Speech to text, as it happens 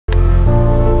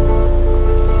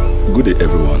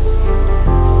everyone.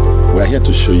 We are here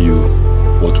to show you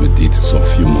what we did some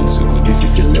few months ago. This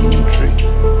is a lemon tree.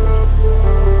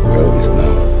 Well, it's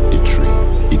now a tree.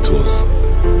 It was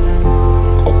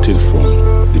obtained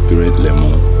from the parent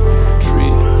lemon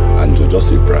tree and it was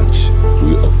just a branch.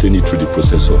 We obtained it through the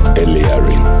process of air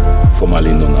layering,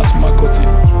 formerly known as marketing,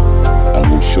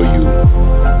 and we'll show you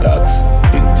that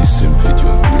in this same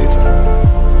video later.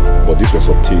 But this was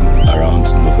obtained around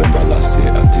November last year,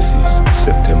 and this is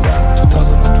September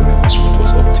 2021. It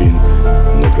was obtained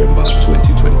November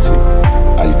 2020,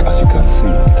 and as you can see,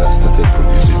 it has started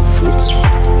producing fruits.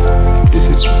 This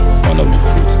is one of the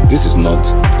fruits. This is not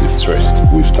the first.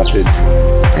 We've started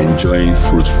enjoying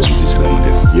fruit from this lemon.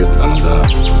 There's yet another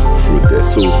fruit there,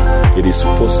 so it is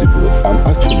possible. And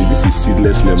actually, this is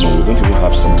seedless lemon. We don't even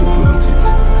have seed to plant it.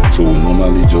 So we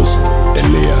normally just a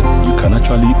layer. You can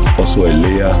actually also a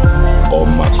layer or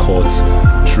marcot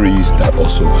trees that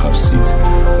also have seeds.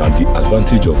 And the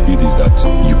advantage of it is that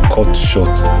you cut short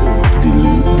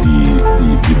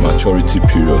the maturity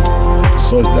period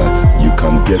such that you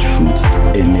can get fruit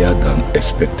earlier than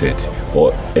expected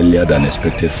or earlier than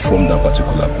expected from that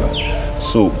particular plant.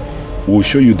 So we'll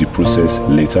show you the process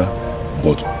later,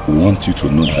 but we want you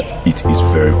to know that it is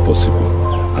very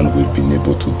possible and we've been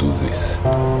able to do this.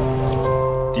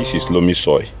 This is loamy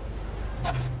soil.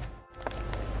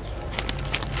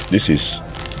 This is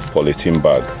polythene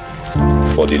bag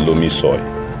for the loamy soil.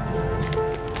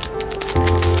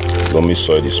 Loamy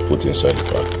soil is put inside the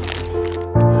bag.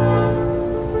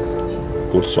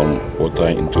 Put some water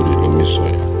into the loamy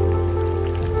soil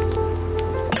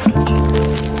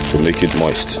to make it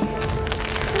moist.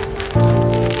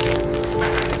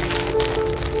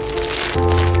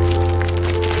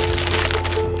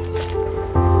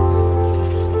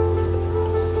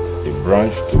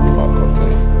 Branch to be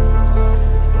marketed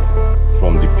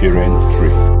from the parent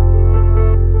tree.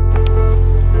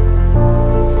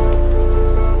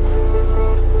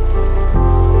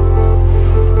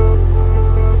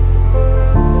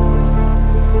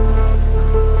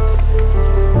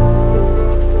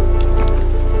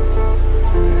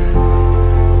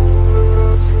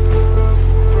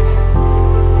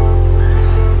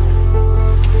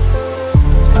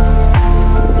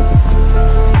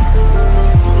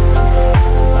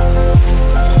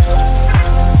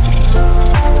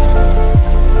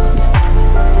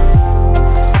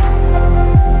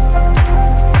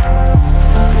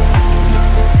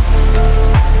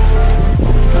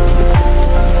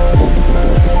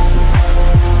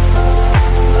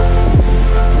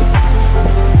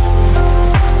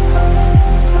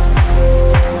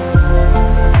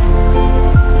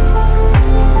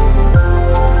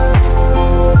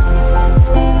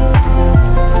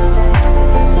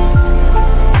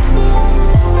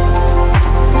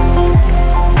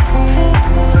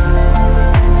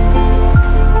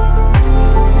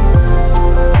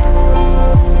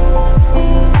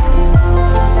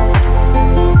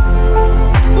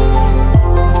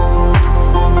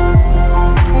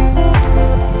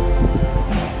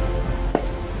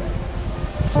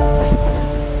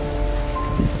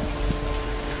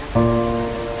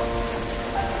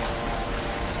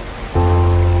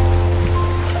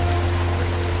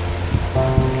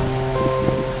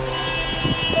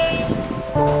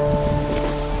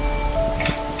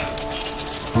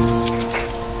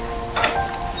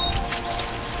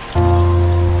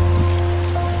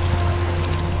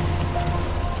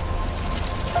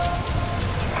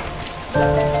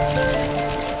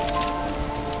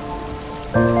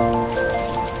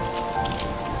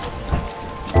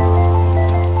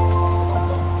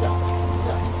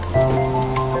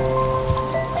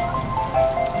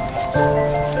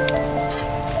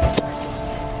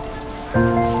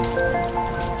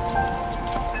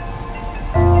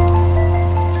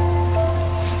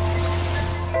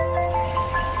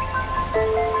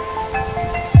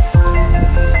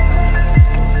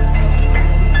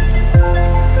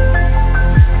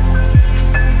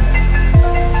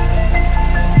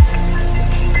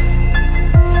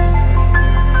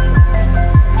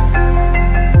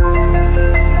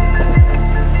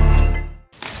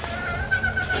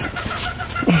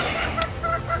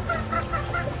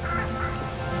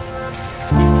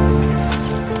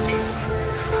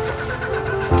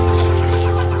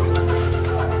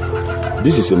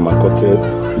 This is a marketed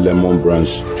lemon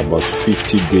branch about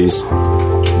 50 days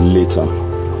later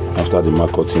after the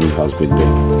marketing has been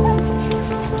done.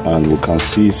 And we can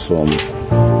see some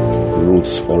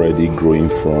roots already growing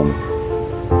from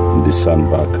the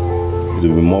sandbag. It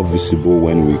will be more visible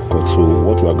when we cut. So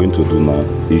what we are going to do now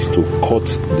is to cut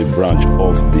the branch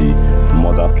off the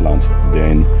mother plant,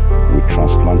 then we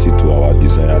transplant it to our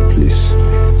desired place.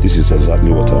 This is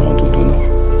exactly what I want to do now.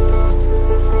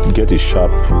 get a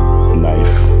sharp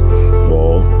knife,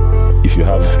 or if you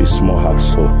have a small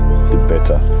hacksaw, the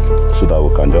better, so that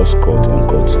we can just cut and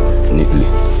cut neatly.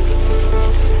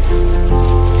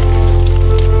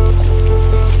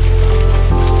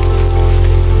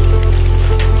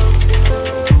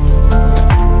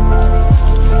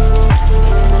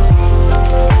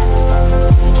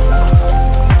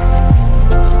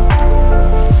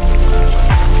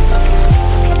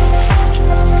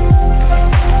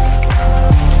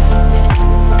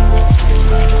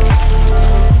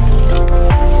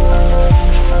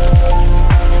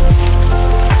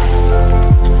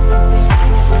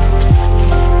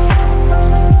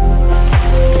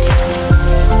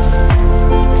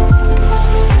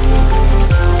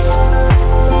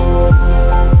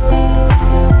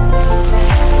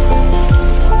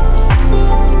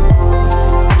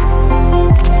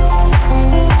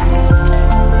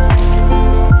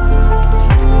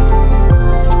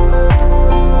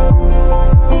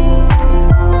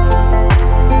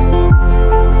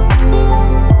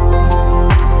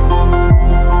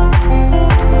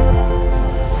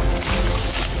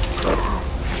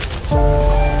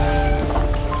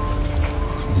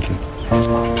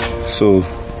 So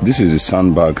this is the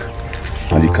sandbag,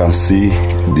 and you can see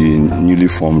the newly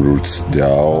formed roots. They are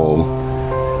all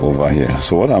over here.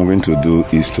 So what I'm going to do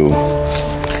is to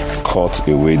cut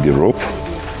away the rope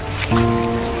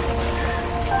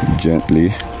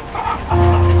gently.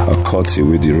 I'll cut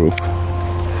away the rope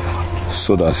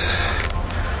so that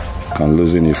I can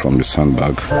loosen it from the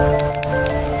sandbag.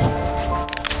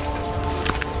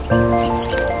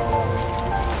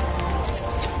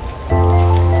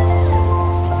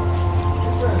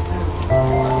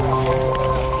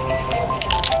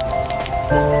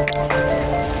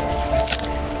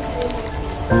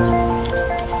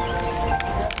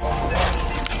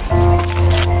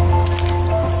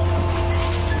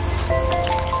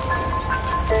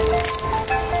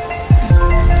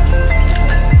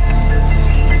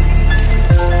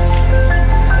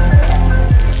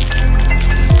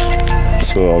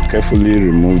 So I'll carefully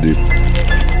remove the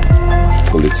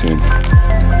polythene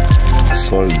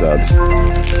so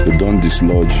that we don't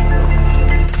dislodge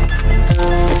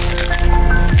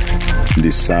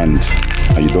the sand,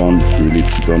 and you don't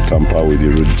tamper with the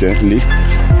root. Gently,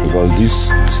 because this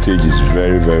stage is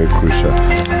very, very crucial.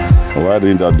 While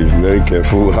doing that, be very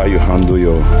careful how you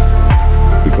handle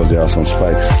because there are some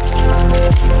spikes.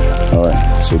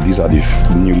 Alright, so these are the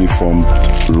newly formed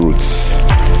roots.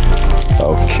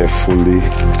 I'll carefully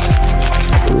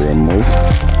remove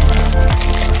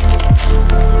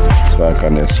so I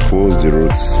can expose the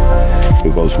roots,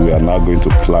 because we are now going to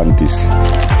plant this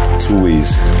two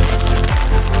ways.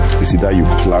 It's either you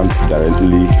plant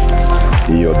directly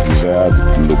in your desired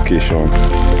location,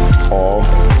 or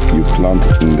you plant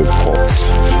in the pot,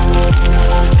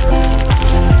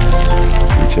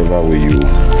 whichever way you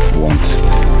want.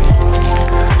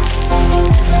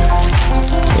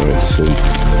 Alright, so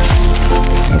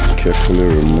I've carefully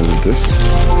removed this.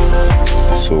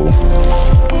 So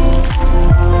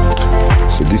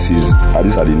these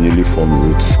are the newly formed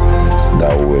roots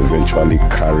that will eventually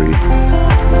carry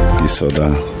this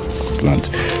other plant.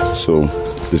 So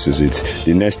this is it.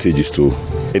 The next stage is to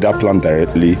either plant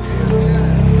directly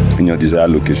in your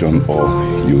desired location, or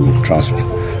you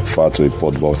transfer to a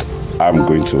pot. But I'm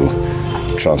going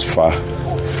to transfer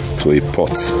to a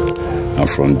pot, and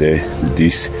from there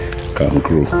this can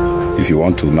grow. If you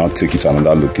want to now take it to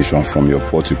another location from your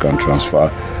pot, you can transfer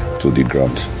to the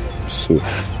ground. So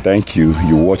thank you.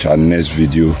 You watch our next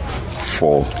video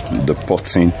for the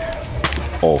potting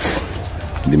of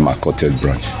the marketed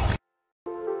branch.